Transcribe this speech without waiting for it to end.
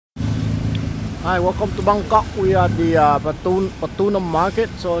Hi, welcome to Bangkok. We are at the Patunam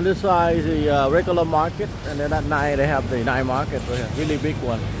market. So on this side is the regular market, and then at night they have the night market, really big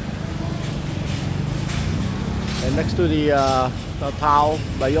one. And next to the Tao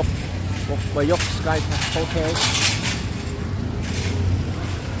Baiyoke Sky Hotel.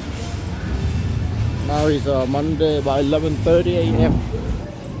 Now it's Monday by 11:30 a.m.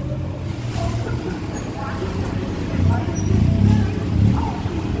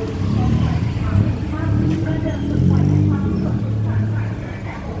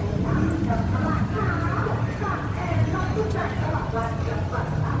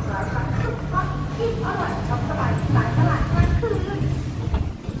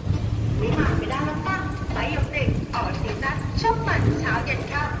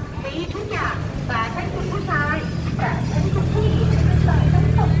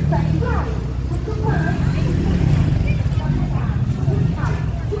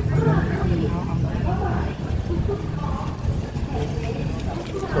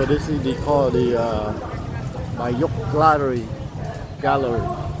 So this is called the Baiyoke Gallery.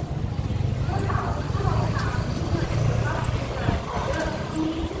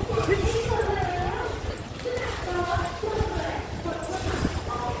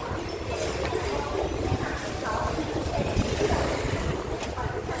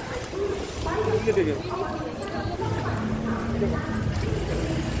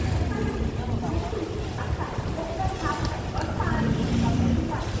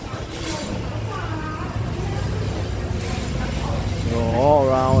 All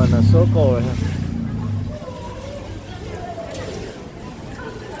around in a circle right here.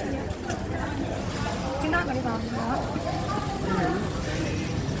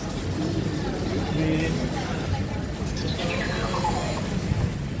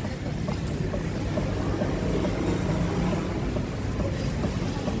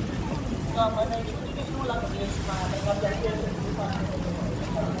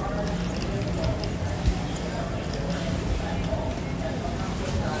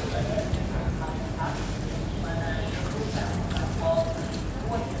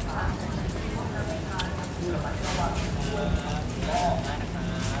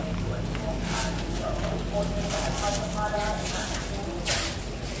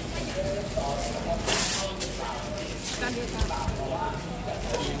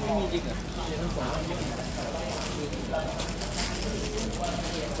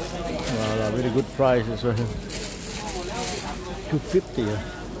 Well, really good prices right here. 250. Yeah.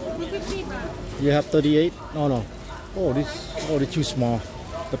 You have 38? No. Oh, this too small.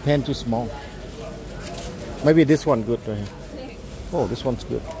 The pen too small. Maybe this one good right here. Oh, this one's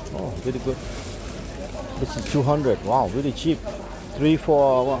good. Oh, really good. This is 200. Wow, really cheap. 3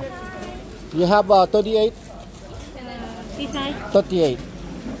 for what? You have 38? 38.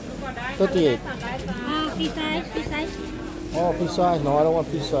 38. Oh, pea size. No, I don't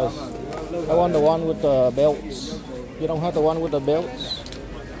want pea size. I want the one with the belts. You don't have the one with the belts?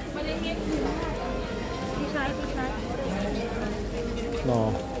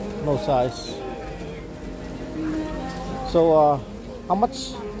 No size. So, how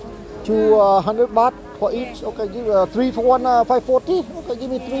much? 200 baht for each. Okay, give 3 for 1, 540. Okay, give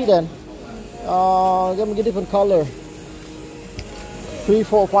me 3 then. Give me a different color. 3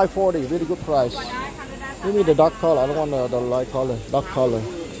 for 540. Really good price. Give me the dark color. I don't want the light color. Dark color.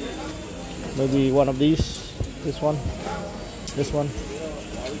 Maybe one of these. This one. This one.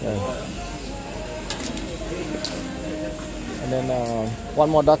 Yeah. And then one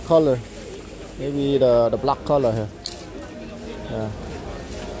more dark color. Maybe the black color here. Yeah.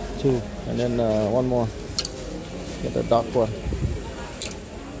 2. And then one more. Get the dark one.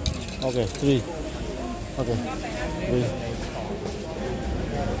 Okay, 3. Okay, 3.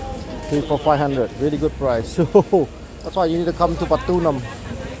 3 for 500. Really good price. So that's why you need to come to Patunam.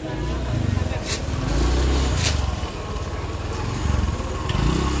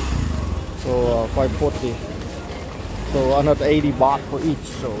 So 540. So 180 baht for each.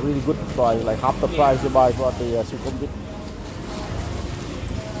 So really good price. Like half the price you buy for the Sukhumvit.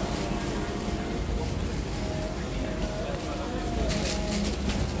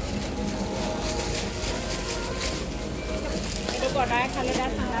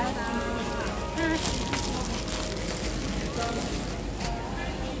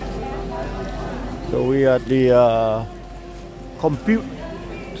 So we are at the compute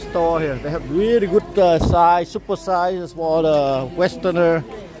store here. They have really good size, super sizes for the Westerner,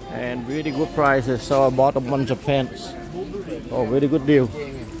 and really good prices. So I bought a bunch of pants. Oh, really good deal.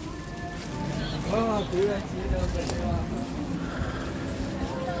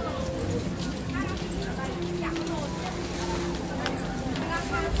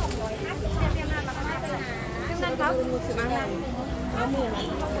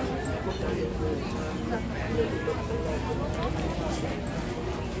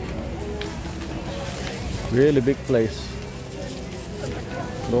 Really big place.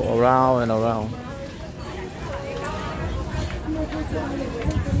 Go around and around.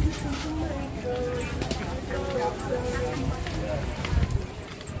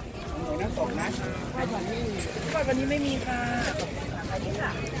วันนี้ไม่มีค่ะอันนี้ค่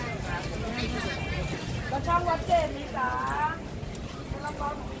ะแล้วช่องวัดเจนมีจ้า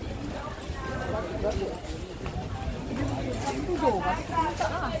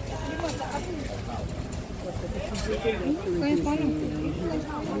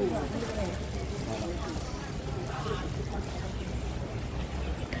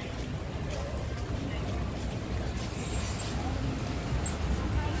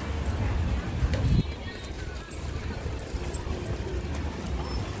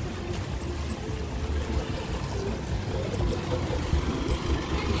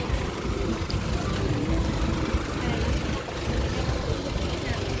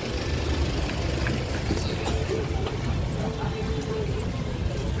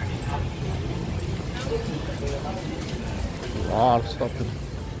lot of stuff.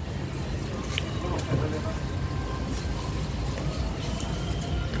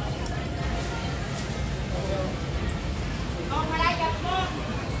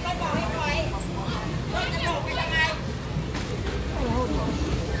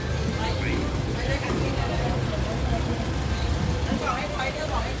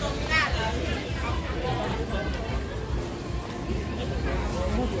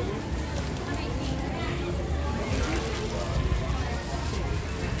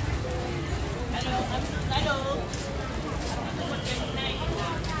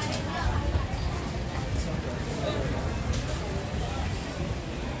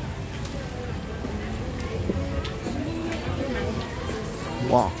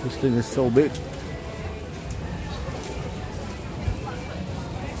 Wow, this thing is so big.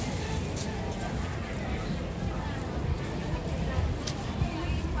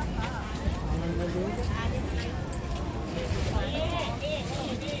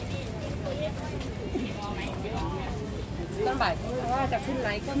ต้นบ่ายว่าจะขึ้นไล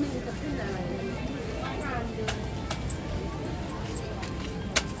ฟ์ก็ไม่รู้จะขึ้นอะไร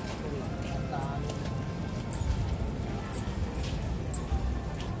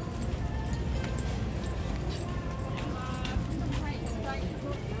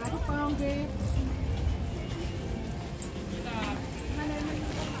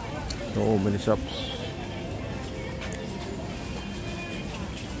So many shops.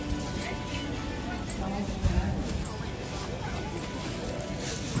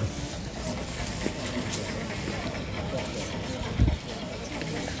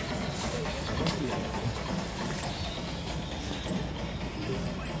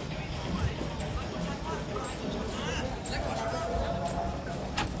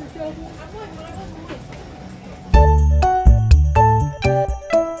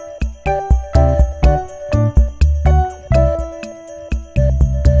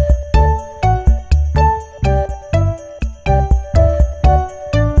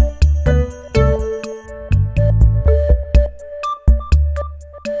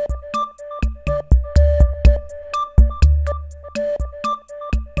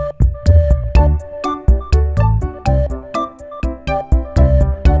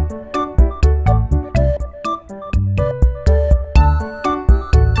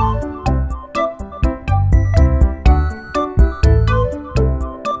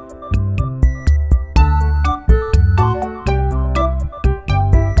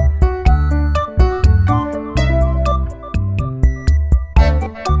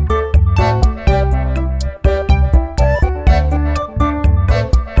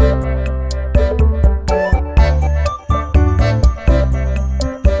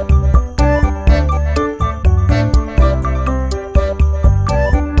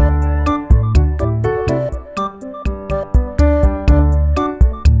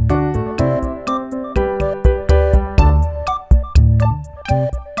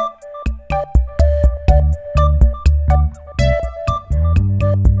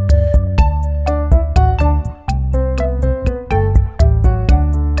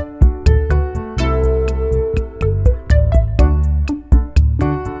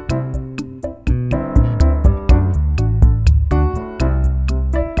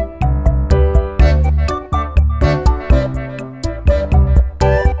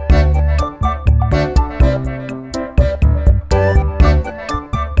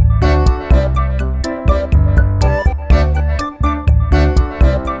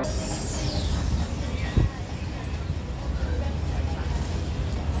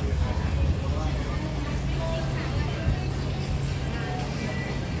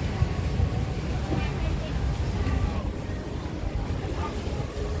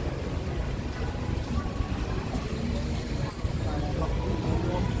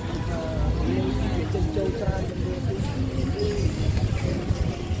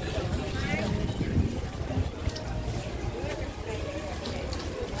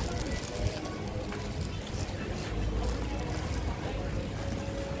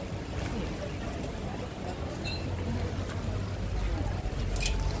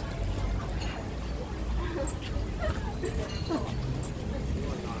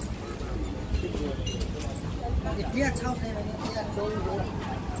 So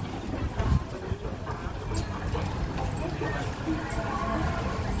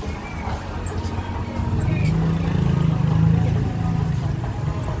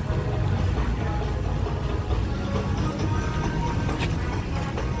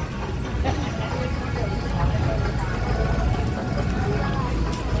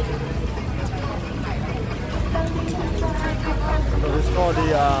it's called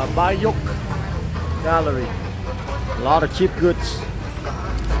the Baiyoke Gallery. A lot of cheap goods.